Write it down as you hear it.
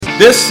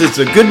This is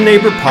the Good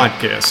Neighbor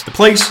Podcast, the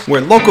place where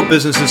local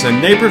businesses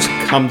and neighbors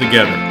come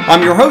together.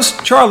 I'm your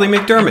host, Charlie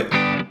McDermott.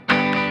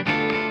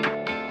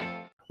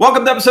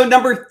 Welcome to episode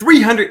number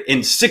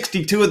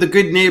 362 of the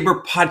Good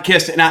Neighbor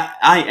Podcast, and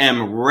I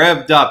am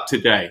revved up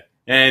today.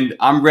 And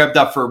I'm revved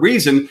up for a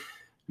reason.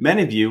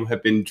 Many of you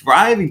have been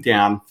driving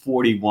down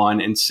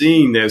 41 and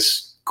seeing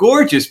this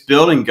gorgeous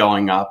building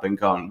going up and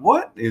going,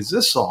 what is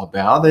this all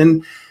about?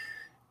 And,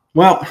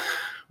 well,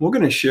 we're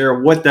going to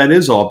share what that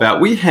is all about.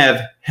 We have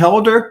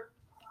Helder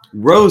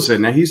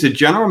Rosen. Now, he's the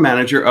general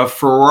manager of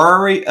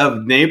Ferrari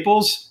of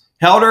Naples.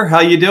 Helder, how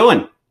you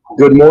doing?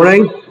 Good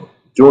morning.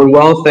 Doing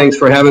well. Thanks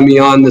for having me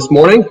on this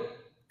morning.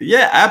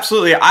 Yeah,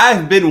 absolutely.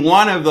 I've been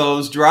one of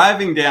those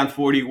driving down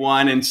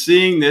 41 and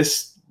seeing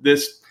this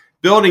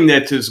building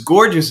that's as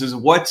gorgeous as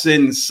what's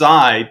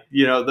inside.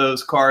 You know,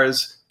 those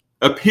cars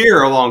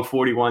appear along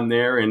 41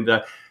 there.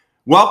 And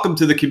welcome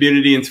to the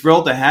community and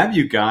thrilled to have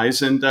you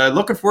guys. And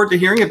looking forward to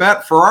hearing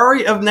about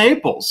Ferrari of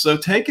Naples. So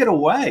take it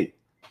away.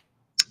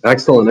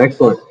 Excellent.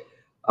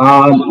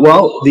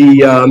 Well,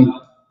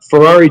 the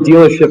Ferrari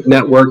dealership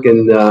network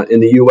in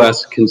the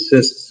U.S.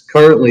 consists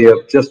currently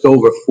of just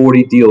over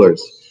 40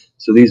 dealers.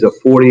 So these are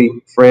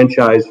 40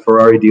 franchise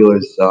Ferrari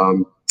dealers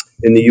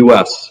in the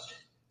U.S.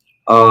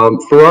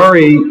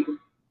 Ferrari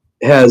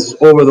has,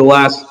 over the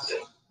last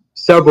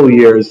several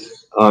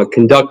years,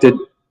 conducted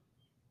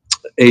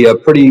a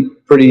pretty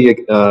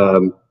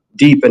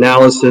deep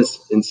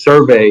analysis and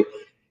survey,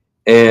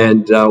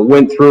 and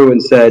went through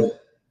and said,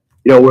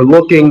 you know, we're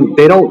looking.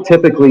 They don't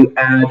typically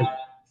add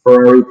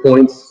Ferrari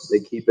points. They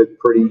keep it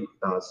pretty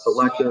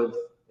selective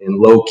and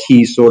low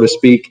key, so to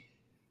speak.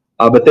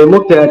 But they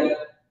looked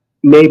at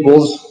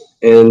Naples,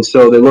 and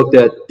so they looked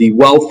at the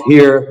wealth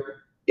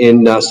here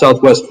in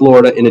Southwest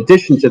Florida. In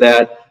addition to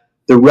that,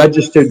 the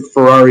registered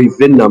Ferrari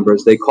VIN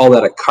numbers, they call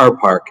that a car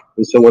park.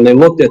 And so when they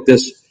looked at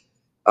this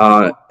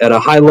at a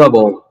high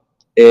level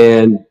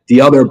and the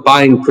other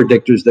buying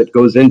predictors that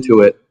goes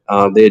into it,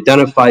 they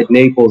identified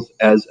Naples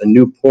as a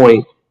new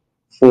point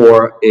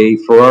for a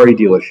Ferrari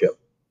dealership.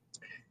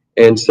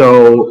 And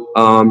so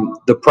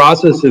the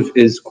process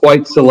is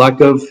quite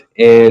selective,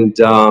 and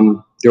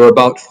there are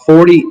about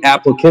 40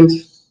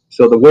 applicants.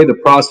 So the way the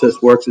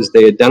process works is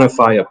they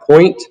identify a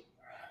point,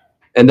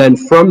 and then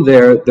from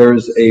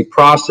there's a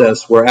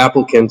process where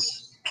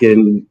applicants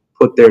can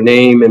put their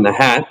name in the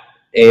hat,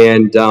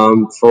 and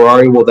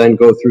Ferrari will then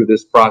go through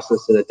this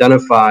process and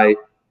identify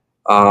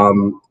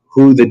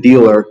who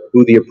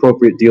the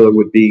appropriate dealer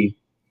would be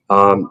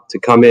to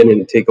come in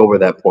and take over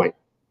that point.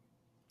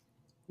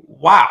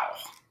 Wow.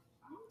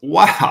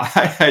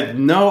 I had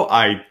no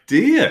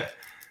idea.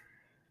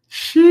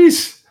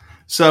 Jeez.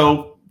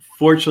 So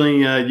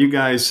fortunately, you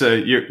guys,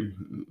 you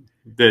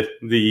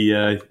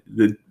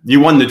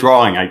won the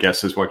drawing, I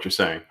guess, is what you're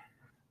saying.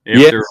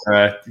 After,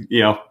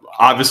 yes.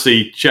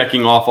 Obviously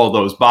checking off all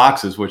those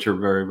boxes, which are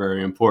very,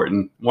 very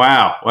important.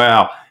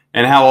 Wow.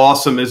 And how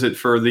awesome is it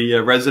for the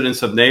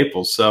residents of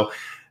Naples? So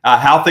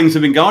how things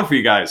have been going for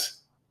you guys?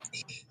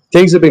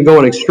 Things have been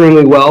going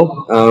extremely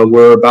well.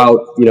 We're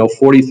about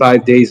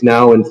 45 days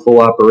now in full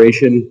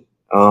operation.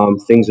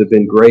 Things have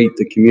been great.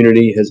 The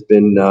community has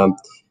been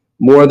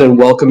more than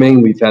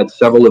welcoming. We've had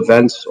several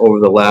events over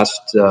the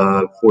last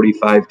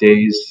 45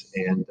 days,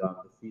 and the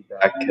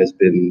feedback has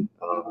been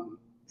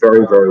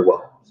very, very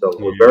well. So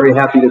we're very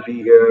happy to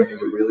be here,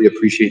 and we really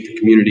appreciate the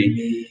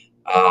community,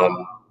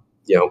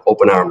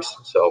 open arms.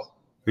 So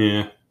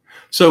yeah.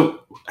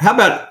 So how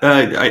about,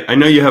 I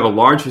know you have a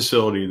large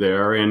facility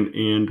there,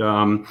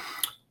 and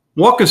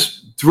walk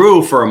us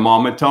through for a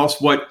moment. Tell us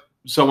what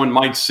someone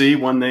might see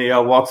when they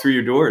walk through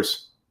your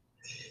doors.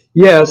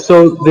 Yeah,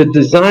 so the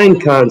design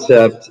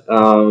concept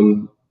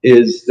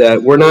is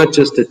that we're not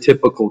just a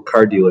typical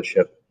car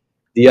dealership.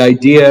 The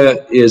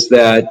idea is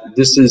that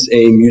this is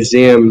a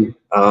museum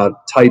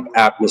type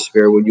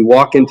atmosphere. When you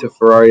walk into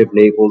Ferrari of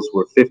Naples,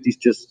 we're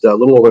just a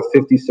little over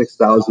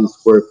 56,000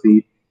 square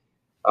feet.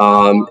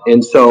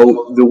 And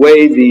so the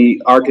way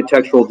the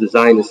architectural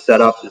design is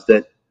set up is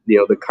that,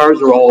 the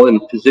cars are all in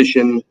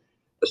position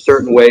a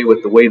certain way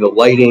with the way the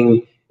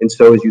lighting. And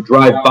so as you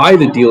drive by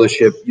the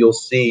dealership, you'll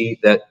see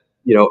that,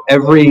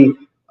 every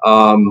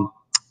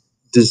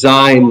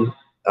design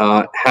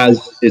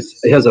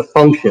has a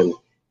function.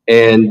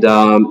 And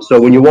so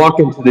when you walk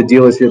into the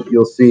dealership,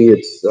 you'll see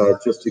it's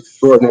just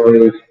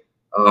extraordinary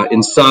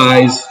in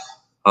size,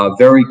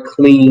 very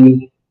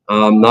clean.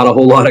 Not a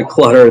whole lot of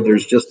clutter.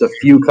 There's just a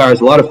few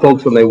cars. A lot of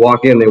folks, when they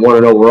walk in, they want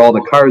to know where all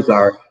the cars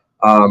are.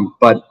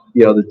 But,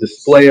 the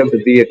display of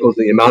the vehicles,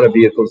 the amount of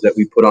vehicles that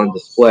we put on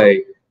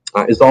display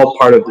is all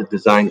part of the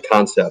design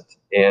concept.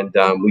 And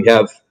we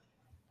have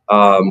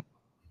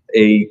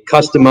a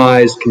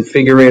customized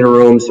configurator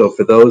room. So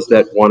for those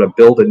that want to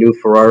build a new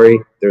Ferrari,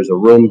 there's a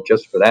room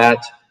just for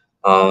that.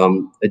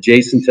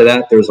 Adjacent to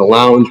that, there's a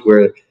lounge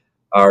where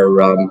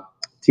our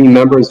team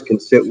members can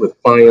sit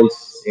with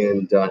clients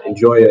and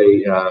enjoy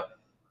a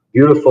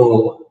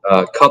beautiful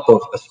cup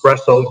of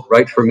espresso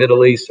right from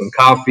Italy, some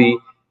coffee.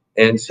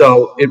 And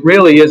so it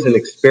really is an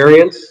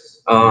experience.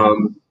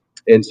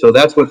 And so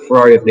that's what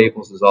Ferrari of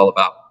Naples is all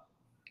about.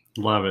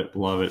 Love it.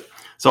 Love it.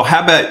 So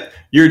how about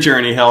your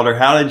journey, Helder?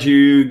 How did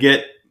you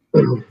get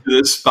to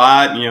this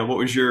spot? What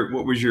was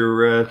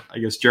your I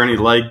guess journey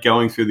like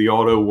going through the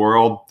auto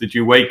world? Did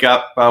you wake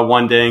up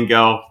one day and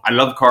go, I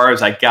love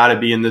cars, I got to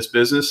be in this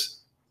business?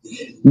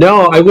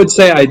 No, I would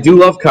say I do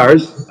love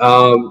cars.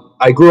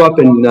 I grew up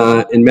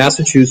in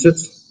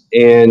Massachusetts,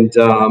 and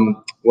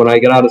when I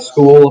got out of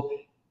school,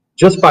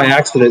 just by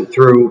accident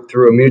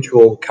through a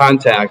mutual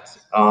contact,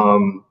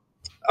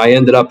 I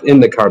ended up in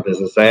the car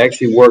business. I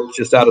actually worked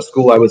just out of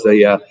school. I was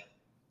a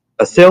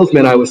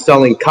salesman. I was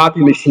selling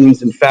copy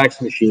machines and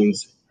fax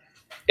machines,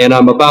 and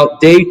I'm about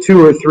day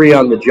 2 or 3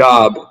 on the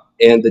job.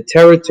 And the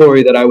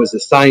territory that I was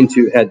assigned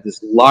to had this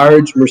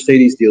large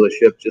Mercedes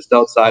dealership just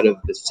outside of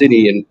the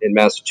city in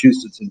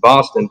Massachusetts, in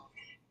Boston.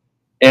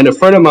 And a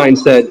friend of mine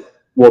said,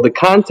 well, the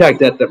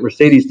contact at that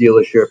Mercedes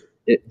dealership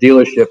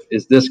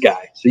is this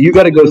guy. So you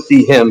got to go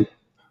see him,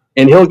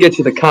 and he'll get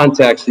you the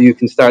contact so you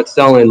can start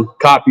selling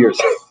copiers.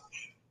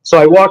 So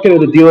I walk into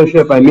the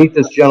dealership, I meet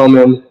this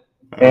gentleman,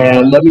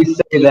 and let me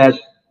say that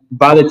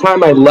by the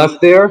time I left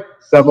there,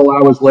 several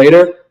hours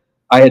later,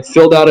 I had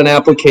filled out an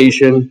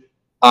application,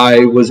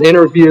 I was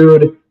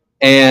interviewed,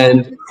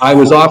 and I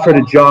was offered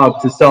a job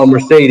to sell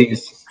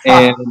Mercedes.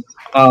 And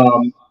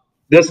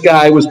this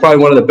guy was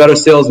probably one of the better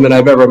salesmen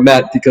I've ever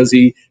met, because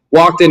he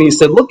walked in, he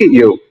said, look at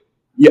you.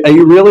 Are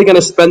you really going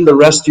to spend the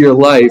rest of your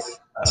life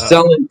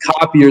selling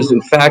copiers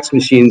and fax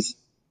machines?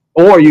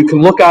 Or you can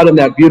look out in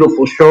that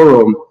beautiful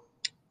showroom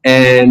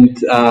and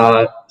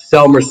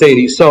sell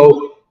Mercedes.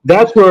 So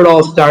that's where it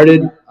all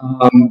started.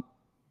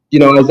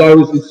 As I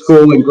was in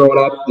school and growing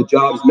up,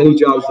 many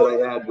jobs that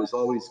I had was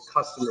always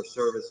customer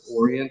service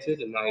oriented,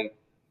 and I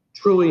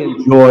truly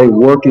enjoy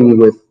working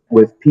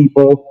with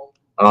people.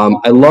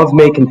 I love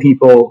making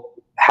people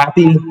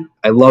happy.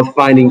 I love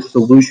finding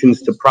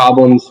solutions to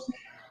problems.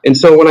 And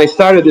so when I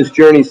started this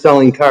journey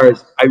selling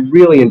cars, I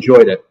really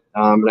enjoyed it.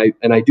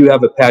 And I do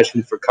have a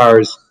passion for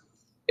cars.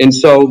 And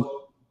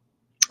so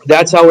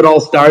that's how it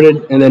all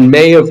started. And then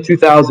May of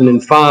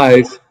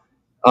 2005,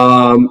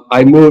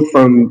 I moved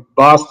from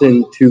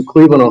Boston to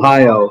Cleveland,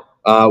 Ohio,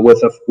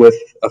 with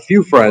a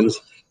few friends,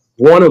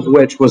 one of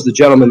which was the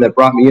gentleman that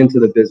brought me into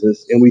the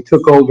business. And we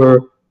took over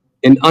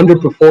an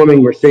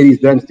underperforming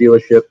Mercedes-Benz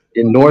dealership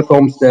in North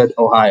Olmsted,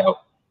 Ohio.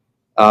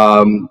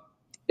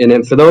 And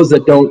then for those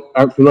that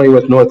aren't familiar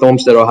with North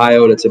Olmsted,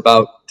 Ohio, it's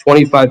about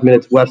 25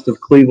 minutes west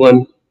of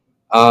Cleveland.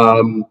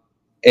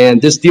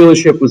 And this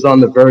dealership was on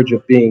the verge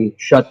of being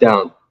shut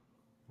down.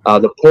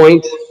 The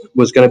Point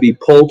was going to be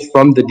pulled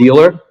from the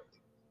dealer.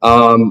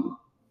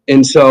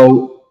 And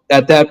so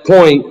at that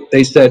point,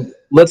 they said,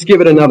 let's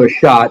give it another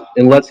shot,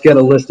 and let's get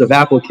a list of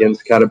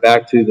applicants, kind of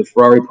back to the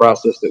Ferrari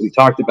process that we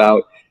talked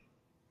about.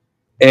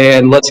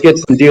 And let's get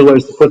some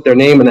dealers to put their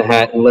name in the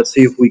hat, and let's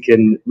see if we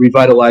can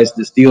revitalize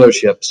this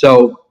dealership.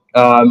 So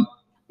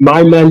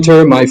my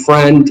mentor, my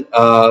friend,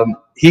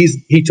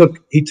 he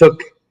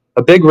took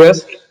a big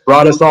risk,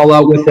 brought us all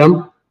out with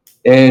him,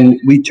 and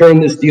we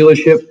turned this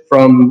dealership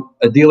from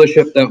a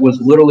dealership that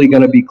was literally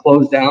going to be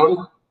closed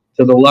down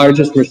to the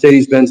largest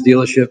Mercedes-Benz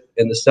dealership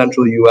in the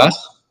central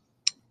U.S.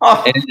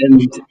 Oh.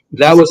 And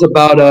that was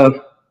about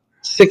a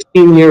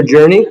 16-year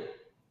journey.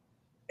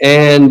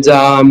 And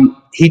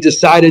he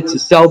decided to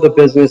sell the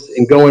business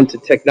and go into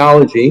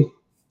technology.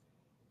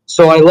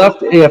 So I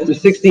left after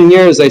 16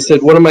 years. I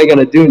said, what am I going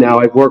to do now?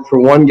 I've worked for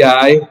one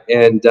guy,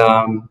 and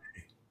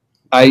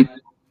I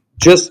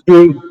just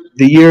through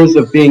the years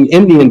of being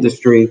in the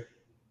industry,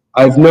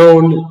 I've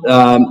known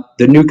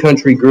the New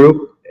Country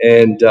Group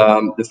and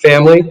the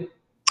family.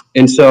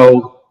 And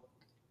so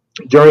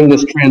during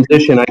this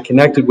transition, I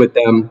connected with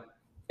them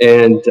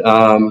and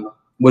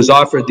was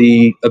offered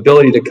the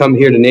ability to come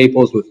here to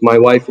Naples with my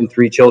wife and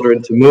 3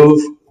 children to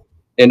move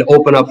and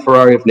open up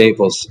Ferrari of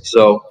Naples.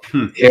 So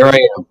here I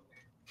am.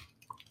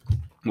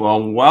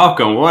 Well,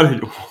 welcome.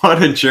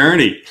 What a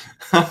journey.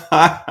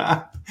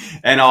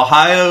 And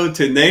Ohio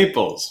to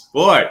Naples.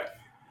 Boy,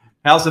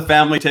 how's the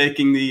family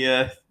taking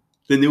the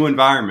new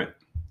environment?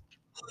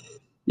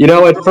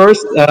 At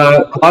first,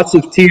 lots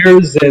of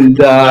tears and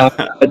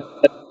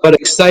but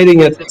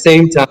exciting at the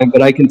same time.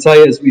 But I can tell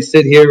you, as we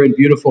sit here in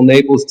beautiful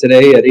Naples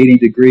today at 80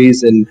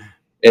 degrees and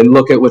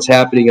look at what's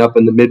happening up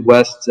in the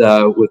Midwest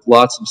with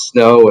lots of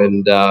snow,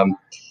 and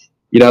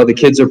the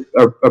kids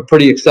are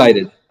pretty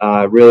excited,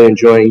 really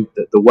enjoying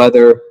the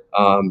weather.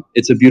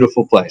 It's a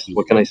beautiful place.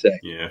 What can I say?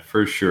 Yeah,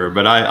 for sure.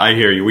 But I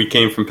hear you. We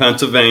came from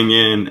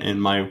Pennsylvania,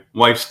 and my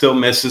wife still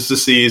misses the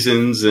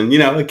seasons and,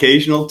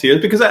 occasional tears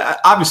because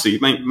obviously,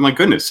 my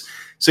goodness,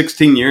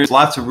 16 years,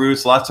 lots of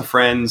roots, lots of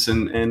friends.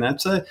 And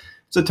it's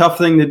a tough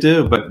thing to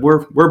do, but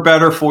we're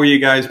better for you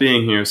guys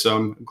being here. So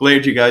I'm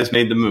glad you guys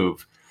made the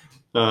move.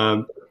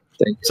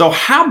 So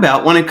how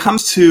about when it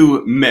comes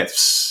to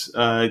myths,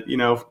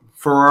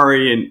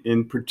 Ferrari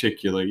in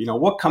particular,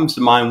 what comes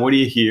to mind? What do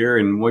you hear,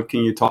 and what can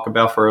you talk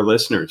about for our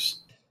listeners?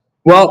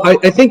 Well,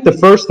 I think the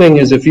first thing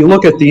is, if you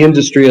look at the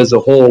industry as a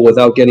whole,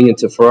 without getting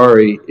into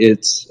Ferrari,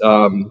 it's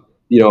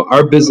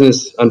our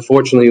business.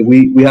 Unfortunately,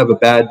 we have a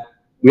bad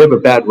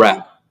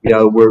rap.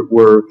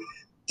 We're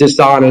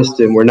dishonest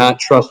and we're not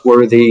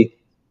trustworthy.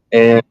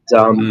 And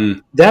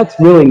that's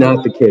really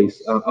not the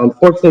case.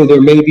 Unfortunately,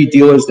 there may be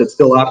dealers that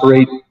still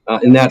operate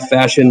in that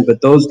fashion,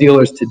 but those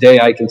dealers today,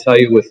 I can tell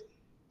you, with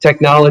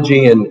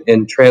technology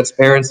and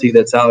transparency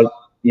that's out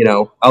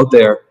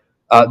there,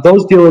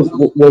 those dealers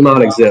will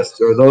not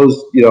exist, or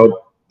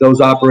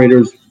those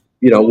operators,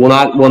 will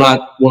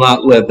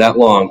not live that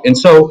long. And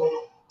so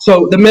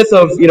the myth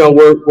of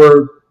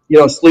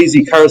we're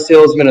sleazy car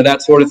salesmen or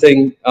that sort of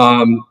thing,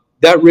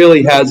 that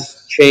really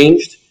has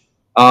changed.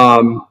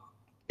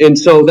 And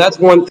so that's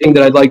one thing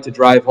that I'd like to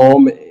drive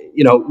home.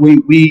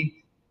 We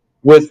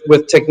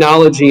with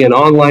technology and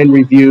online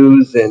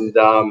reviews and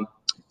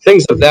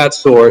things of that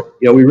sort,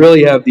 we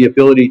really have the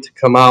ability to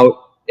come out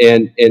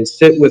and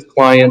sit with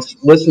clients,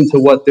 listen to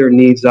what their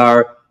needs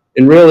are,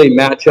 and really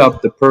match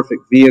up the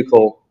perfect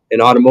vehicle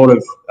and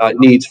automotive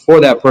needs for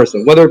that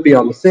person, whether it be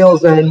on the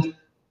sales end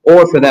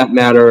or, for that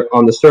matter,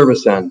 on the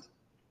service end.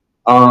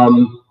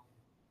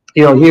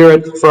 Here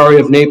at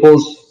Ferrari of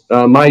Naples,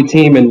 my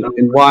team and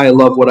why I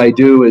love what I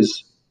do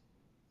is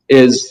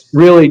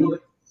really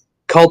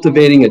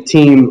cultivating a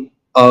team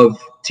of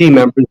team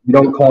members. We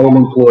don't call them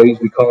employees,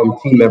 we call them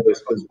team members,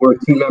 because we're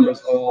team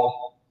members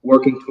all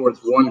working towards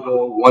one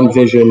goal, one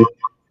vision,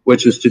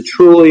 which is to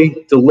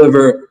truly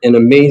deliver an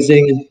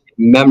amazing,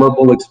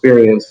 memorable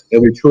experience.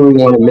 And we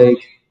truly want to make,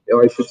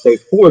 or I should say,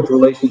 forge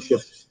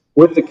relationships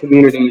with the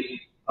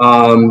community.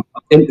 And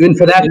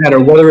for that matter,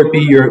 whether it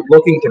be you're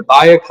looking to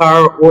buy a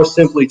car or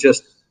simply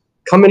just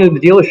come into the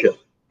dealership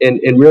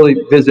and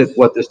really visit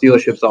what this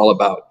dealership's all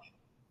about.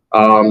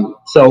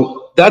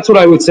 So that's what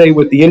I would say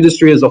with the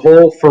industry as a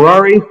whole.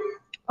 Ferrari,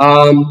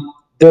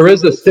 there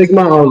is a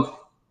stigma of,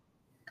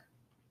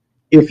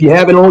 if you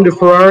haven't owned a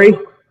Ferrari,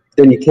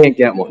 then you can't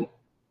get one.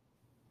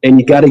 And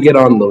you got to get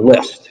on the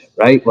list,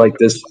 right? Like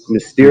this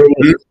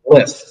mysterious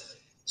list.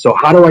 So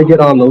how do I get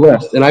on the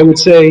list? And I would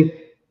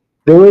say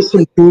there is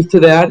some truth to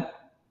that.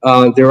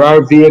 There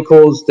are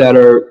vehicles that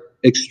are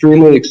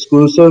extremely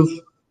exclusive.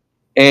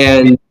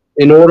 And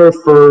in order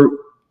for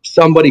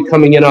somebody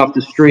coming in off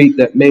the street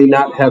that may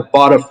not have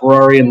bought a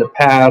Ferrari in the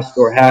past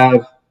or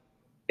have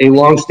a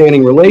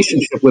long-standing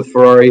relationship with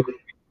Ferrari,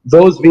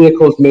 those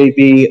vehicles may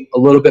be a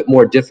little bit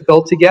more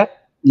difficult to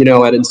get,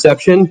 at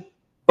inception.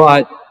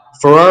 But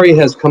Ferrari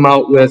has come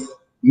out with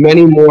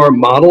many more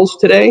models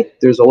today.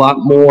 There's a lot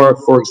more,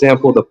 for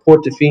example, the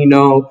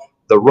Portofino,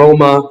 the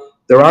Roma.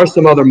 There are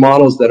some other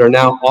models that are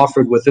now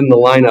offered within the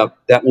lineup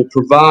that will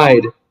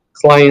provide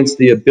clients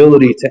the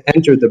ability to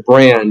enter the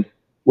brand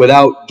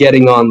without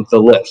getting on the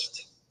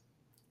list.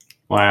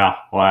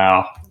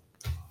 Wow.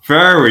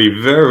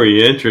 Very,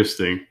 very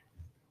interesting.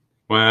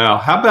 Wow.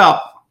 How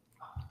about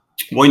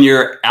when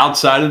you're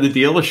outside of the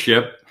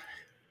dealership,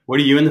 what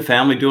are you and the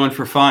family doing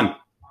for fun?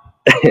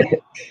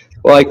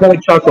 Well, I kind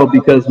of chuckle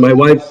because my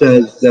wife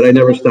says that I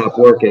never stop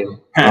working.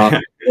 And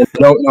I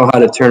don't know how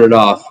to turn it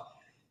off.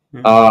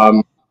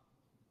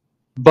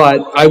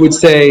 But I would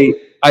say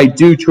I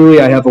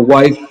have a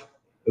wife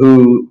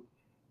who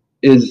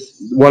is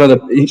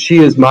she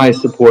is my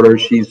supporter.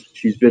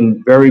 She's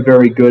been very,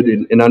 very good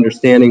in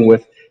understanding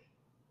with,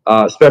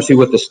 especially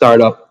with the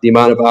startup, the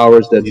amount of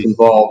hours that's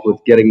involved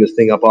with getting this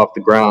thing up off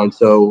the ground.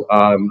 So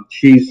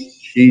she's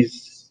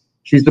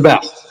the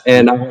best.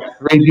 And I have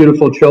 3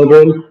 beautiful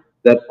children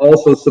that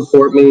also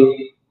support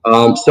me.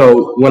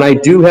 So when I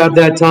do have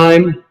that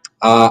time,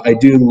 I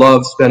do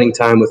love spending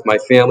time with my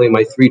family,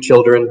 my 3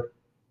 children.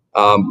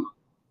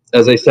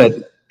 As I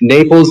said,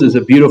 Naples is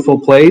a beautiful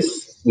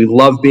place. We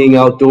love being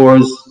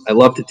outdoors. I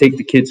love to take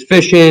the kids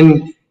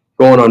fishing,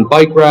 going on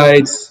bike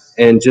rides,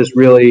 and just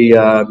really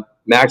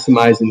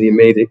maximizing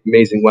the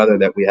amazing weather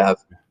that we have.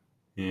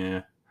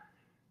 Yeah.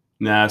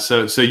 Now,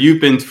 so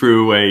you've been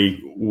through a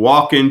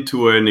walk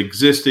into an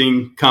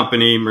existing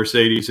company,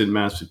 Mercedes in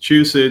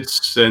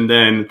Massachusetts, and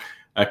then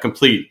a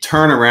complete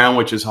turnaround,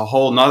 which is a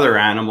whole nother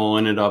animal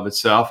in and of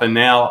itself, and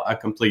now a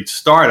complete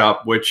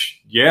startup,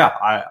 which,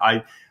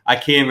 I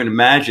can't even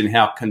imagine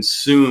how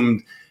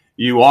consumed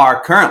you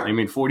are currently. I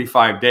mean,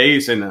 45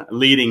 days and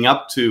leading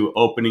up to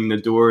opening the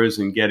doors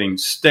and getting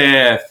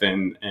staff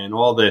and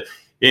all the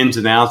ins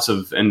and outs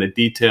of and the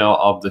detail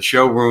of the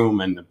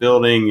showroom and the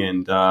building.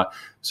 And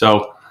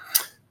so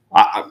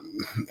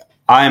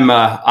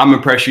I'm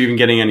impressed you're even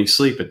getting any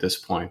sleep at this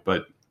point,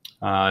 but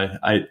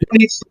I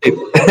need sleep.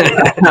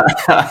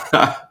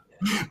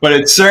 But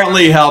it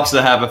certainly helps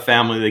to have a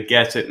family that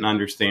gets it and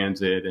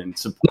understands it and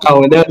supports.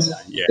 Oh, and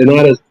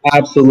that is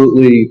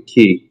absolutely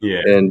key.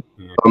 Yeah. And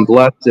I'm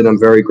blessed and I'm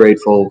very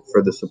grateful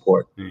for the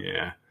support.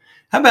 Yeah.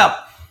 How about,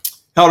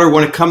 Helder,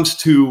 when it comes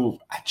to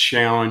a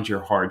challenge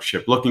or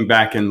hardship, looking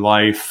back in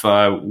life,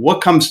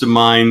 what comes to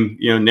mind,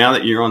 now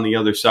that you're on the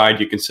other side,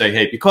 you can say,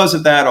 hey, because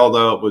of that,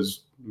 although it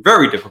was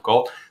very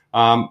difficult,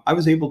 I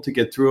was able to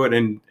get through it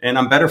and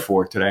I'm better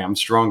for it today. I'm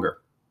stronger.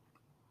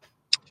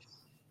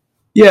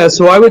 Yeah,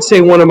 so I would say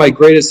one of my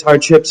greatest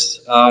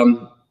hardships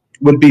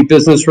would be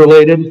business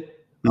related.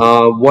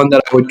 One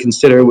that I would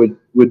consider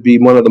would be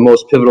one of the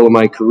most pivotal in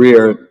my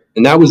career.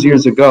 And that was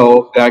years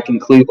ago back in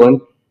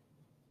Cleveland.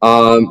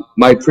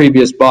 My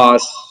previous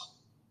boss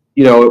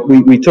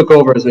we took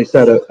over, as I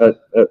said, a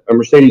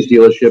Mercedes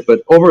dealership,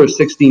 but over a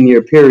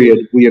 16-year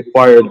period, we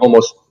acquired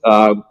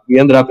we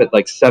ended up at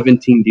like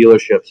 17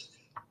 dealerships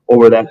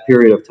over that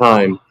period of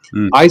time.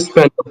 I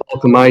spent the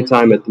bulk of my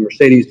time at the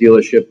Mercedes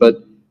dealership,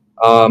 but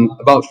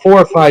about 4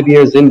 or 5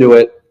 years into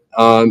it,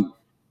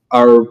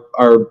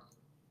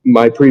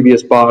 my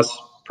previous boss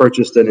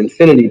purchased an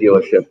Infiniti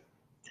dealership.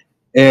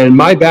 And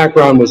my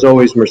background was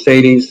always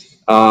Mercedes,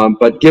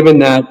 but given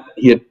that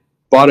he had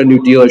bought a new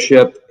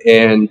dealership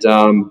and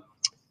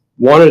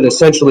wanted to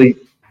essentially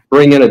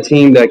bring in a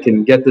team that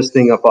can get this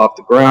thing up off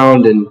the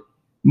ground. And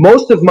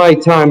most of my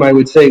time, I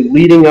would say,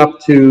 leading up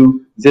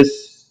to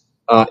this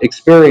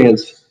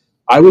experience,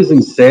 I was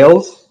in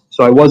sales.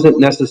 So I wasn't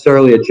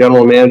necessarily a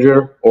general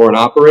manager or an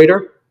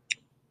operator.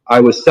 I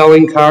was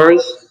selling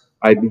cars.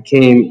 I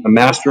became a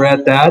master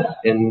at that,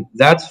 and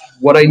that's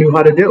what I knew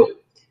how to do.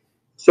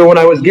 So when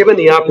I was given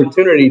the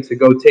opportunity to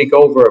go take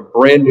over a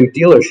brand new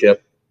dealership,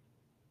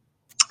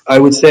 I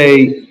would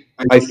say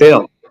I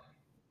failed.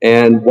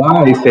 And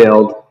why I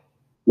failed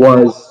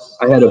was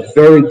I had a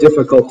very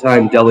difficult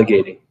time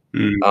delegating.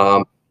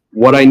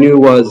 What I knew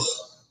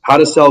was how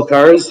to sell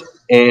cars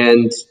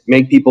and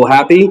make people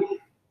happy.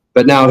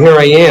 But now here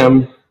I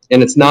am,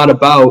 and it's not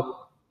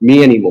about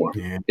me anymore.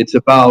 Yeah. It's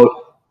about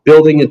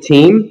building a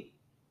team.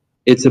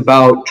 It's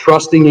about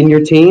trusting in your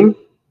team.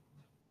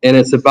 And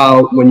it's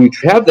about when you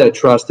have that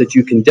trust that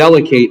you can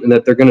delegate and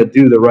that they're going to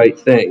do the right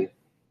thing.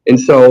 And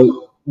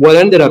so what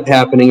ended up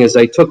happening is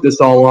I took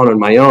this all on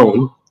my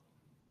own.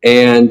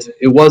 And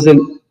it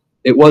wasn't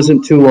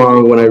too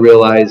long when I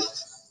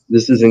realized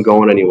this isn't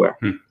going anywhere.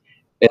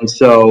 And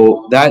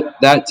so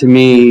that to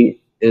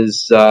me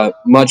is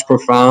much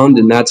profound,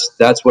 and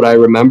that's what I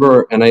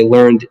remember. And I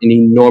learned an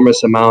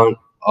enormous amount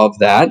of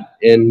that,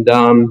 and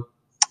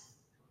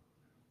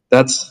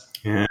that's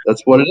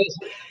what it is.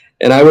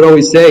 And I would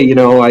always say,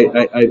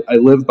 I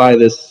live by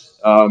this.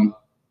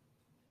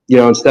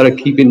 Instead of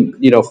keeping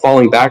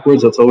falling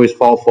backwards, let's always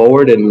fall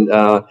forward. And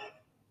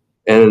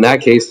in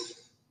that case,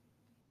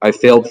 I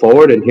failed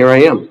forward, and here I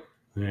am.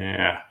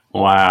 Yeah.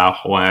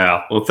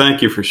 Wow. Well,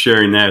 thank you for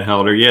sharing that,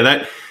 Helder.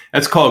 Yeah,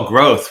 that's called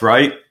growth,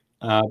 right?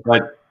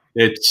 But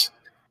it's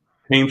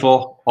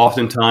painful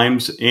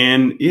oftentimes.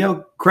 And,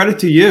 credit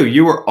to you.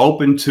 You were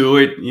open to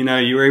it.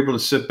 You were able to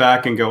sit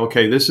back and go,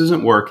 okay, this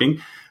isn't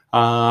working.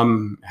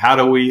 How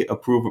do we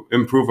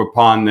improve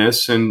upon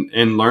this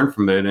and learn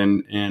from it?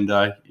 And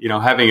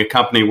having a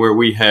company where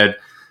we had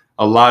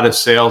a lot of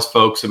sales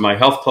folks in my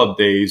health club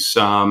days,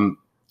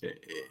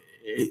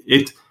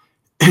 it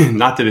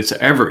not that it's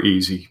ever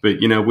easy, but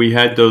we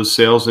had those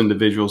sales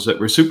individuals that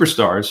were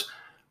superstars,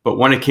 but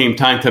when it came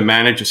time to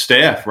manage a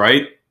staff,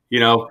 right?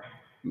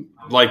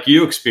 Like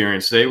you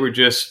experienced, they were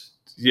just,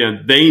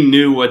 they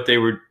knew what they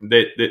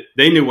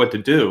knew what to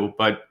do,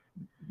 but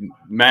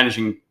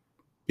managing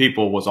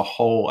people was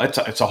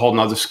it's a whole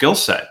nother skill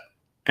set.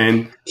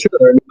 And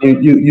sure,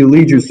 you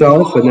lead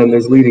yourself, and then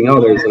there's leading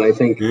others. And I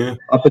think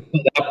up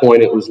until that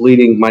point, it was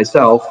leading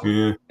myself.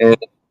 And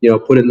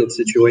put in that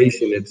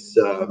situation, it's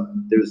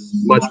there's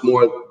much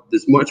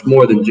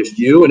more than just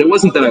you. And it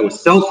wasn't that I was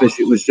selfish.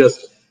 It was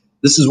just,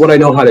 this is what I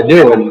know how to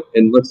do,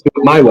 and let's do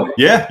it my way.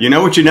 Yeah, you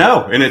know what you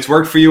know, and it's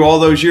worked for you all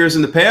those years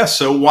in the past.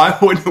 So why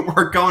wouldn't it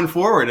work going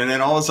forward? And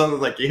then all of a sudden,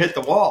 like, you hit the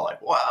wall. Like,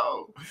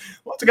 whoa,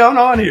 what's going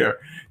on here?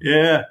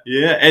 Yeah,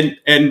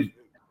 and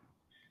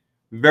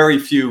very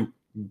few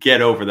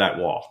get over that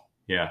wall.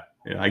 Yeah,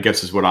 I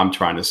guess is what I'm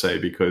trying to say,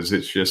 because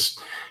it's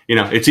just,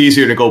 it's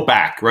easier to go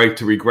back, right,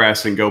 to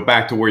regress and go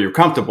back to where you're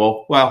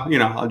comfortable. Well,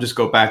 I'll just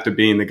go back to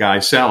being the guy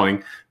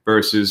selling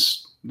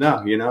versus,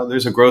 no,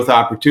 there's a growth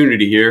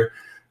opportunity here.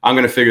 I'm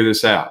going to figure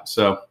this out.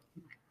 So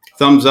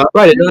thumbs up.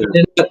 Right.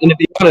 And to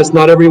be honest,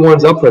 not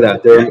everyone's up for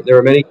that. There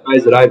are many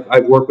guys that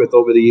I've worked with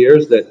over the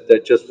years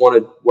that just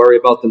want to worry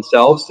about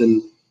themselves,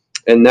 and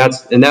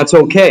that's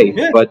okay.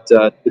 Yeah. But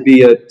to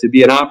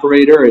be an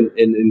operator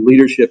and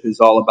leadership is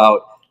all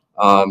about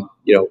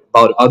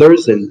about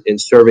others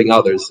and serving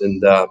others.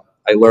 And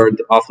I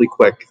learned awfully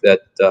quick that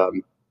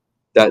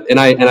and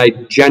I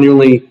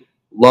genuinely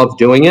love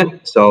doing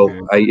it.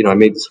 So I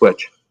made the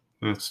switch.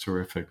 That's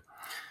terrific.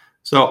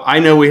 So I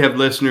know we have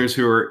listeners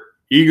who are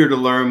eager to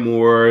learn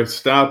more,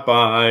 stop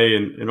by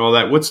and all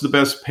that. What's the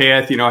best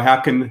path? How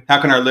can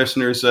our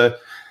listeners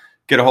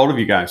get a hold of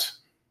you guys?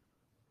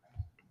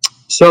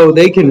 So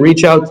they can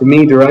reach out to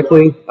me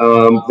directly.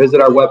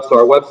 Visit our website.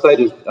 Our website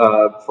is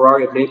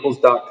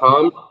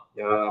ferrariofnaples.com.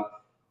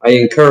 I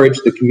encourage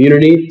the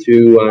community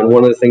to, and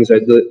one of the things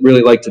I'd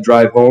really like to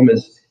drive home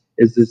is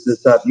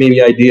this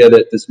maybe idea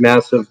that this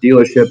massive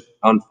dealership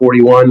on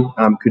 41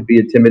 could be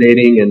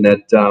intimidating, and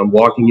that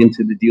walking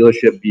into the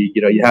dealership,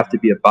 you have to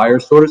be a buyer,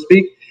 so to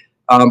speak.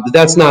 But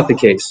that's not the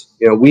case.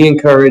 We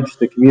encourage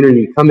the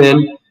community to come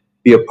in,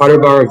 be a part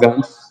of our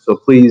events. So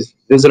please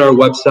visit our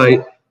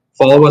website,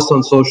 follow us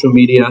on social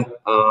media.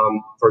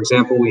 For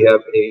example, we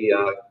have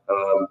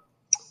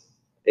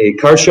a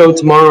car show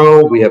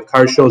tomorrow. We have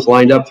car shows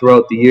lined up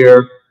throughout the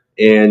year,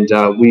 and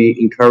we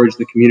encourage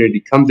the community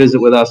to come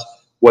visit with us.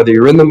 Whether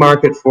you're in the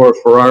market for a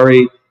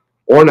Ferrari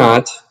or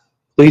not,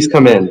 please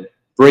come in.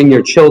 bring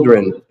your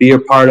children, be a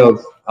part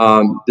of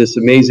this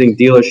amazing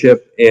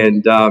dealership.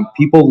 And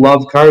people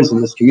love cars in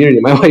this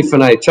community. My wife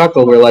and I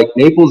chuckle. We're like,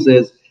 Naples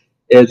is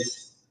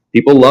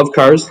people love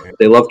cars.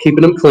 They love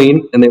keeping them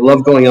clean, and they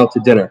love going out to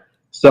dinner.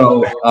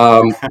 So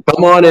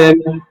come on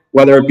in,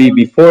 whether it be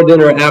before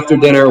dinner or after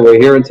dinner. We're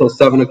here until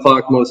 7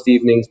 o'clock most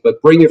evenings, but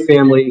bring your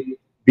family,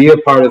 be a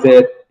part of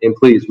it, and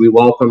please, we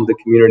welcome the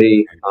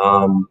community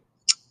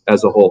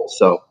as a whole.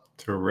 So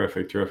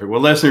terrific. Well,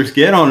 listeners,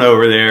 get on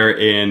over there,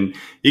 and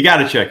you got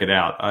to check it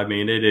out. I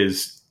mean, it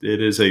is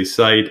a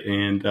sight,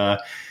 and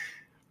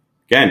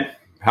again,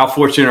 how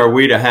fortunate are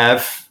we to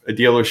have a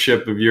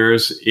dealership of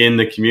yours in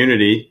the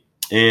community?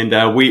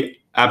 And we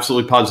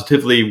absolutely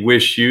positively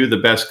wish you the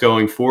best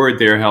going forward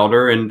there,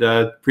 Helder, and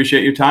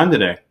appreciate your time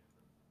today.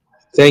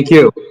 Thank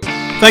you.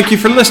 Thank you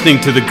for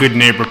listening to the Good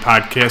Neighbor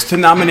Podcast. To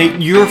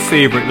nominate your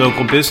favorite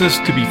local business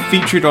to be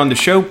featured on the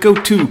show, go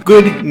to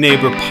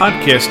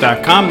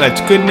goodneighborpodcast.com.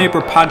 That's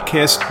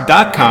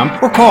goodneighborpodcast.com,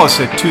 or call us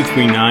at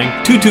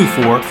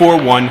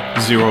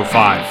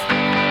 239-224-4105.